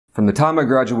From the time I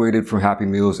graduated from Happy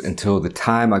Meals until the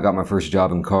time I got my first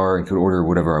job in car and could order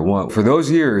whatever I want. For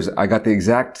those years, I got the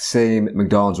exact same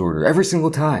McDonald's order every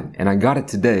single time, and I got it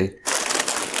today.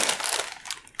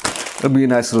 It'll be a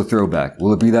nice little throwback.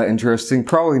 Will it be that interesting?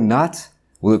 Probably not.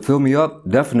 Will it fill me up?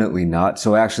 Definitely not.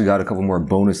 So I actually got a couple more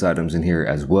bonus items in here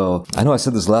as well. I know I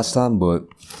said this last time, but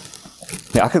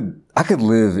yeah, I could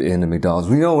live in a McDonald's.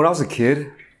 You know, when I was a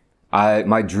kid,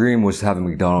 my dream was to have a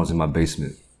McDonald's in my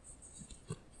basement.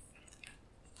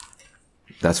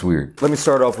 That's weird. Let me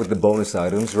start off with the bonus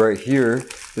items. Right here,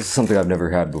 this is something I've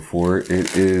never had before.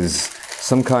 It is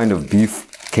some kind of beef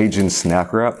Cajun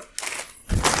snack wrap.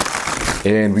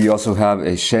 And we also have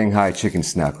a Shanghai chicken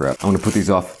snack wrap. I'm gonna put these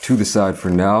off to the side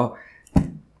for now.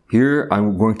 Here,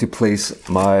 I'm going to place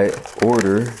my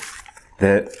order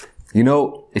that, you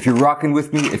know, if you're rocking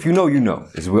with me, if you know, you know,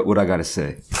 is what I gotta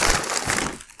say.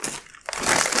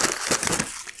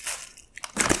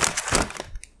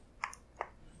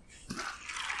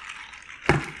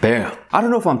 Bam. I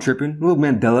don't know if I'm tripping. A little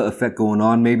Mandela effect going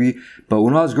on maybe. But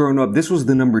when I was growing up, this was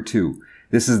the number 2.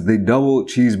 This is the double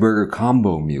cheeseburger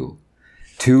combo meal.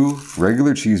 2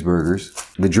 regular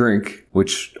cheeseburgers, the drink,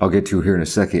 which I'll get to here in a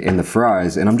second, and the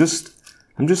fries. And I'm just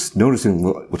noticing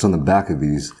what's on the back of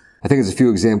these. I think it's a few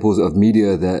examples of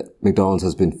media that McDonald's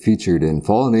has been featured in.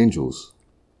 Fallen Angels.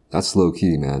 That's low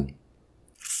key, man.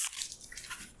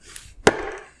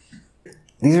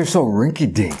 These are so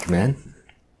rinky dink, man.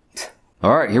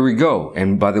 All right, here we go.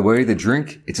 And by the way, the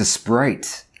drink, it's a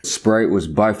Sprite. Sprite was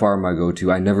by far my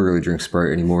go-to. I never really drink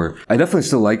Sprite anymore. I definitely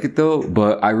still like it though,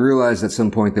 but I realized at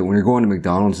some point that when you're going to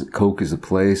McDonald's, Coke is a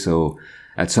play, so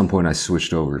at some point I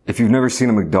switched over. If you've never seen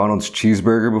a McDonald's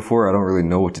cheeseburger before, I don't really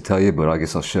know what to tell you, but I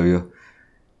guess I'll show you.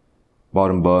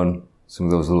 Bottom bun, some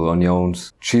of those little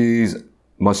onions, cheese,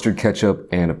 mustard ketchup,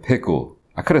 and a pickle.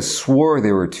 I could have swore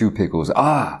there were 2 pickles.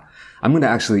 I'm gonna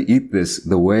actually eat this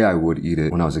the way I would eat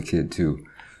it when I was a kid too.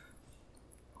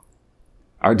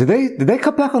 Did they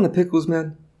cut back on the pickles,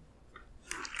 man?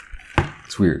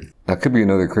 It's weird. That could be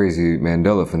another crazy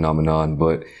Mandela phenomenon,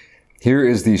 but here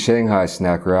is the Shanghai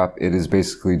snack wrap. It is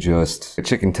basically just a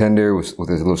chicken tender with a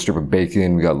little strip of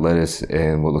bacon. We got lettuce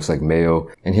and what looks like mayo.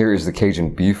 And here is the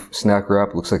Cajun beef snack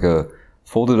wrap. Looks like a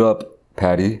folded up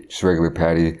patty, just a regular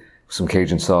patty, with some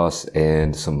Cajun sauce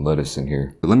and some lettuce in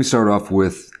here. But let me start off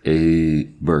with a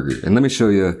burger. And let me show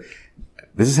you,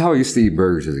 this is how I used to eat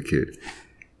burgers as a kid.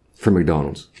 From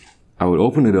McDonald's. I would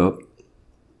open it up,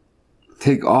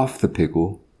 take off the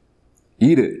pickle,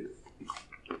 eat it,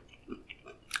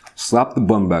 slap the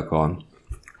bun back on,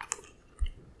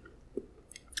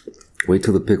 wait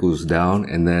till the pickle's down,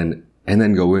 and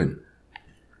then go in.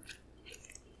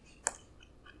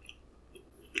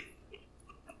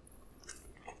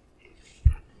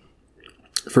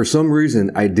 For some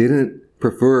reason, I didn't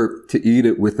prefer to eat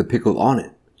it with the pickle on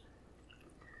it,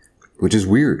 which is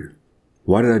weird.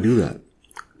 Why did I do that?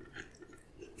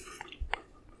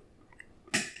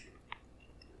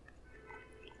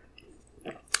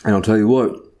 And I'll tell you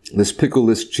what, this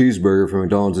pickleless cheeseburger from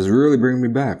McDonald's is really bringing me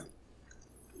back.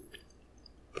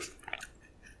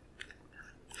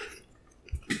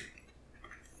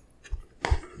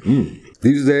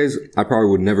 These days, I probably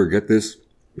would never get this.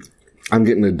 I'm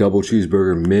getting a double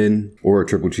cheeseburger min or a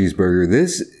triple cheeseburger.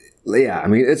 This, yeah, I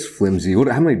mean, it's flimsy.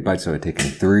 How many bites have I taken?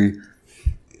 3?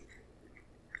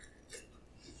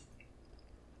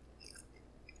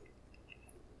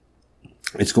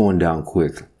 It's going down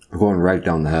quick. I'm going right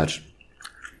down the hatch.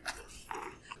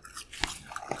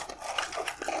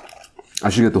 I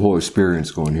should get the whole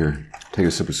experience going here. Take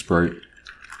a sip of Sprite.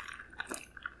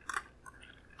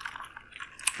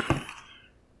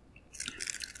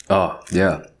 Oh,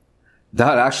 yeah.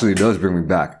 That actually does bring me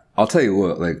back. I'll tell you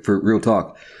what, like, for real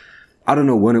talk, I don't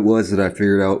know when it was that I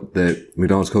figured out that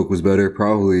McDonald's Coke was better.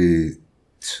 Probably,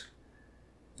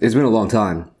 it's been a long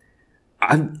time.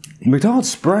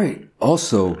 McDonald's Sprite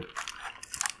also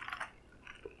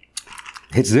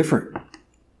hits different.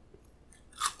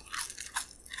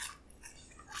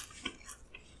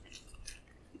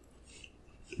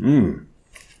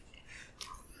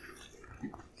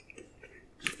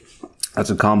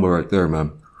 That's a combo right there,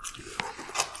 man.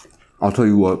 I'll tell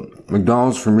you what,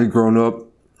 McDonald's for me growing up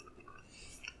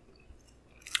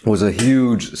was a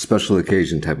huge special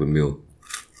occasion type of meal.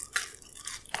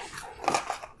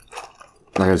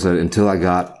 Like I said, until I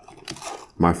got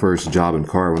my first job in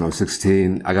car when I was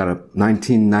 16, I got a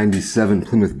 1997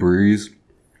 Plymouth Breeze.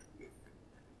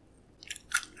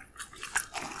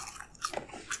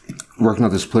 Working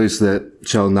at this place that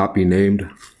shall not be named.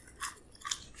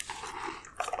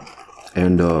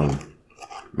 And,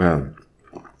 man,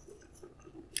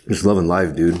 just loving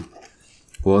life, dude.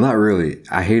 Well, not really.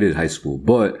 I hated high school,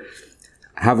 but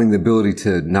having the ability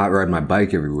to not ride my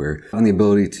bike everywhere, having the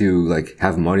ability to like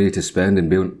have money to spend and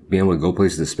be able to go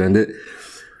places to spend it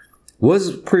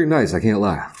was pretty nice. I can't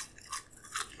lie.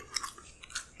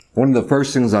 One of the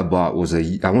first things I bought was I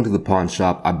went to the pawn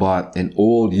shop. I bought an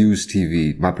old used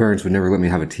TV. My parents would never let me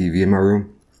have a TV in my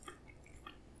room.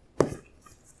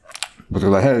 But they're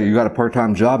like, hey, you got a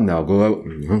part-time job now. Go out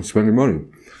and spend your money.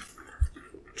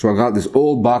 So I got this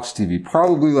old box TV,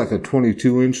 probably like a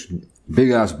 22-inch,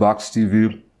 big-ass box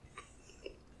TV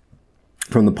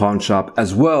from the pawn shop,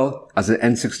 as well as an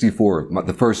N64,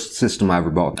 the first system I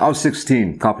ever bought. I was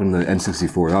 16, copping the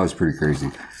N64. That was pretty crazy.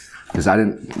 Because I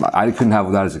couldn't have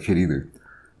that as a kid either.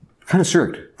 Kind of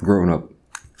strict growing up.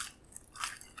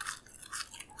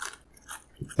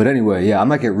 But anyway, yeah, I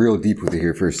might get real deep with it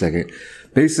here for a second.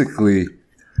 Basically,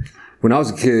 when I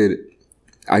was a kid,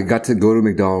 I got to go to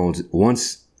McDonald's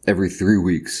once every 3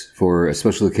 weeks for a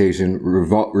special occasion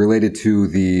related to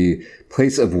the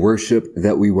place of worship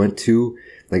that we went to.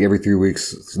 Like every 3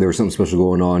 weeks, there was something special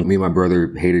going on. Me and my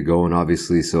brother hated going,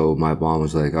 obviously. So my mom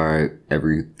was like, all right,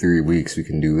 every 3 weeks we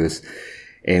can do this.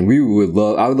 And I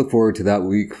would look forward to that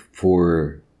week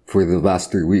for the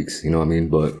last 3 weeks. You know what I mean?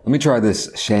 But let me try this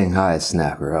Shanghai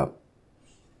snack wrap.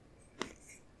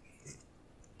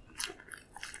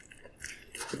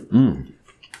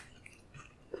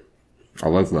 I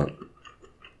like that.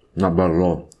 Not bad at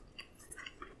all.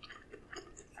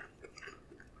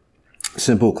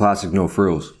 Simple, classic, no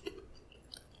frills.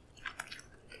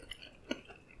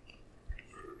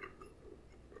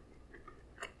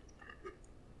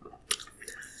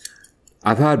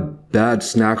 I've had bad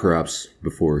snack wraps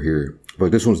before here,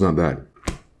 but this one's not bad.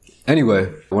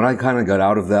 Anyway, when I kind of got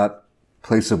out of that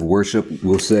place of worship,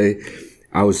 we'll say,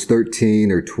 I was 13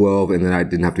 or 12 and then I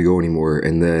didn't have to go anymore.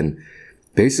 And then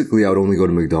basically I would only go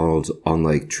to McDonald's on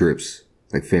like trips,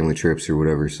 like family trips or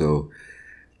whatever. So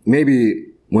maybe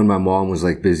when my mom was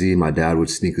like busy, my dad would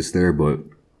sneak us there, but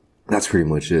that's pretty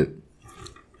much it.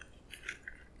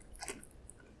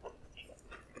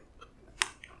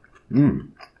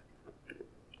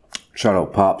 Shout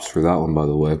out Pops for that one, by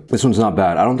the way. This one's not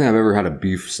bad. I don't think I've ever had a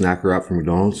beef snack wrap from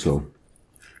McDonald's, so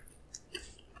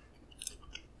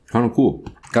kind of cool.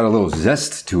 Got a little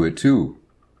zest to it too.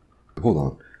 Hold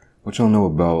on. What y'all know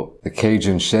about the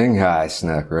Cajun Shanghai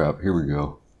snack wrap? Here we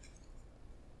go.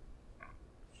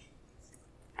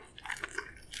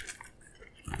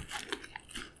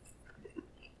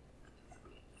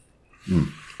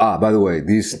 By the way,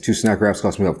 these two snack wraps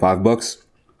cost me about $5,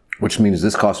 which means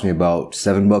this cost me about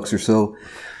 $7 or so,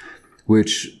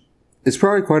 which is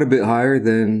probably quite a bit higher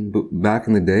than back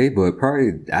in the day, but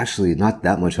probably actually not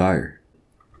that much higher.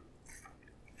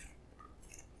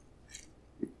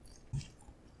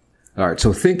 All right,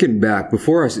 so thinking back,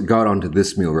 before I got onto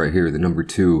this meal right here, the number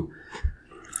 2,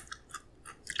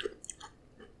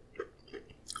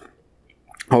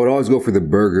 I would always go for the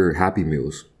burger Happy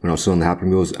Meals. When I was selling the Happy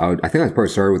Meals, I think I probably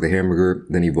started with the hamburger,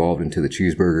 then evolved into the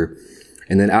cheeseburger.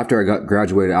 And then after I got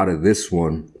graduated out of this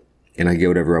one, and I get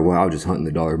whatever I want, I was just hunting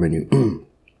the dollar menu.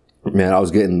 Man, I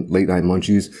was getting late night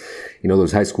munchies, you know,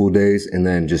 those high school days, and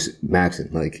then just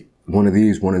maxing. Like, one of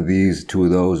these, 2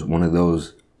 of those, 1 of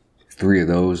those, 3 of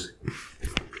those.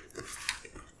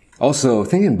 Also,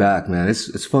 thinking back, man,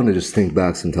 it's fun to just think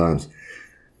back sometimes.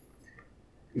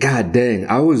 God dang,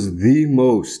 I was the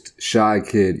most shy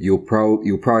kid you'll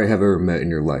probably have ever met in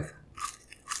your life.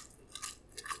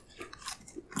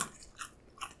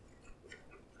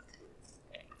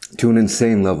 To an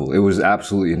insane level. It was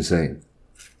absolutely insane.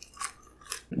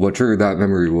 What triggered that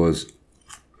memory was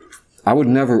I would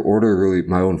never order really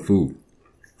my own food.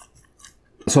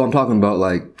 So I'm talking about,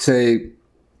 like, say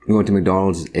we went to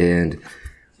McDonald's and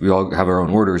we all have our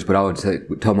own orders, but I would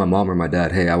tell my mom or my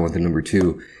dad, hey, I want the number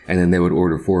 2, and then they would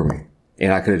order for me.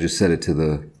 And I could have just said it to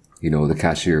the, you know, the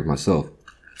cashier myself.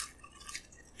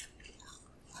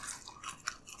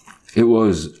 It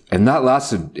was, and that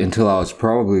lasted until I was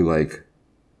probably like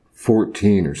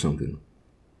 14 or something.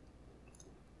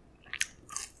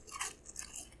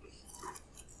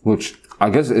 Which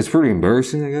I guess it's pretty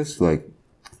embarrassing, I guess. Like,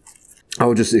 I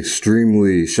was just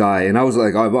extremely shy, and I was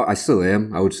like, I still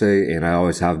am, I would say, and I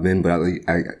always have been, but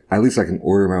at least I can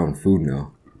order my own food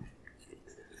now.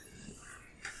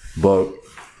 But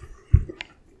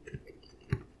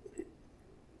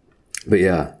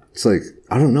yeah, it's like,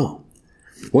 I don't know.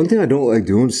 One thing I don't like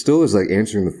doing still is like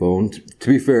answering the phone. To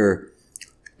be fair,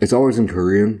 it's always in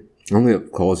Korean. I only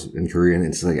have calls in Korean.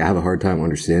 It's like I have a hard time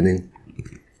understanding.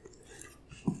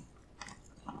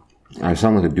 I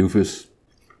sound like a doofus.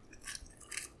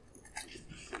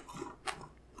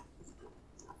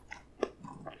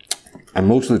 And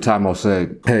most of the time I'll say,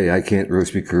 hey, I can't really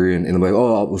speak Korean. And they're like,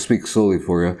 oh, we'll speak slowly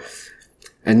for you.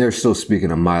 And they're still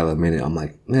speaking a mile a minute. I'm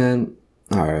like, man,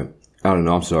 all right. I don't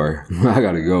know. I'm sorry. I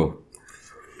gotta go.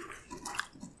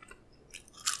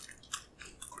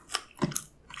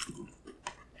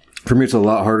 For me, it's a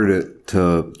lot harder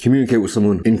to communicate with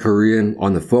someone in Korean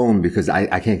on the phone because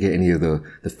I can't get any of the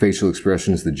facial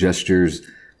expressions, the gestures.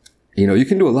 You know, you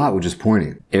can do a lot with just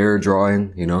pointing. Air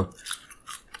drawing, you know,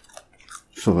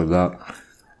 stuff like that.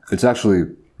 It's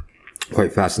actually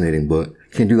quite fascinating, but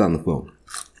can't do that on the phone.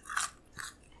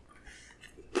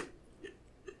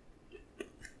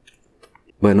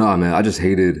 But nah, man, I just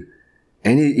hated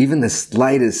even the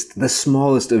slightest, the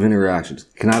smallest of interactions.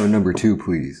 Can I have a number 2,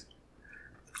 please?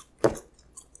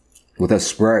 With a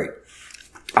Sprite.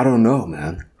 I don't know,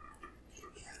 man.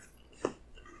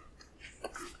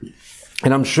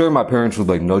 And I'm sure my parents would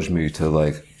like nudge me to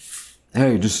like,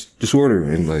 hey, just order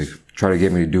and like try to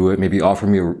get me to do it. Maybe offer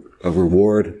me a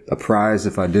reward, a prize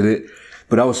if I did it.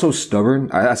 But I was so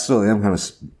stubborn. I still am kind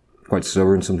of quite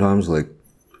stubborn sometimes. Like,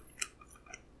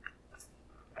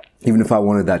 even if I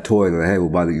wanted that toy, like, hey, we'll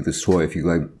buy you this toy if you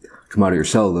like come out of your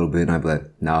cell a little bit. And I'd be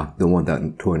like, nah, don't want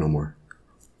that toy no more.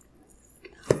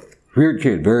 Weird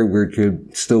kid, very weird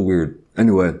kid, still weird.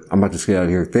 Anyway, I'm about to get out of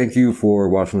here. Thank you for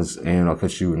watching this, and I'll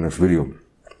catch you in the next video.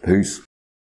 Peace.